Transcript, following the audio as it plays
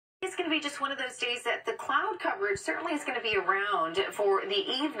It's going to be just one of those days that the cloud coverage certainly is going to be around for the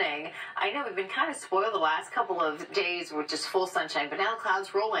evening. I know we've been kind of spoiled the last couple of days with just full sunshine, but now the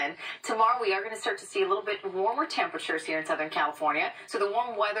clouds roll in. Tomorrow we are going to start to see a little bit warmer temperatures here in Southern California, so the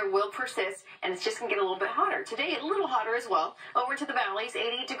warm weather will persist, and it's just going to get a little bit hotter. Today, a little hotter as well. Over to the valleys,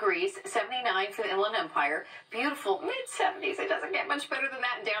 80 degrees, 79 for the Inland Empire. Beautiful, mid-70s. It doesn't get much better than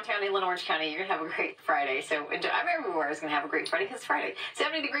that in downtown Inland Orange County. You're going to have a great Friday. So I'm everywhere is going to have a great Friday because it's Friday.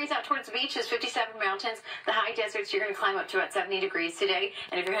 70 degrees out towards the beaches, 57 mountains. The high deserts, you're going to climb up to about 70 degrees today.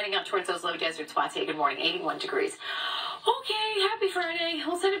 And if you're heading out towards those low desert spots, hey, good morning, 81 degrees. Okay, happy Friday.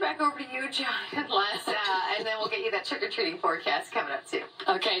 We'll send it back over to you, John and Les, and then we'll get you that trick-or-treating forecast coming up, too.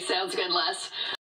 Okay, sounds good, Les.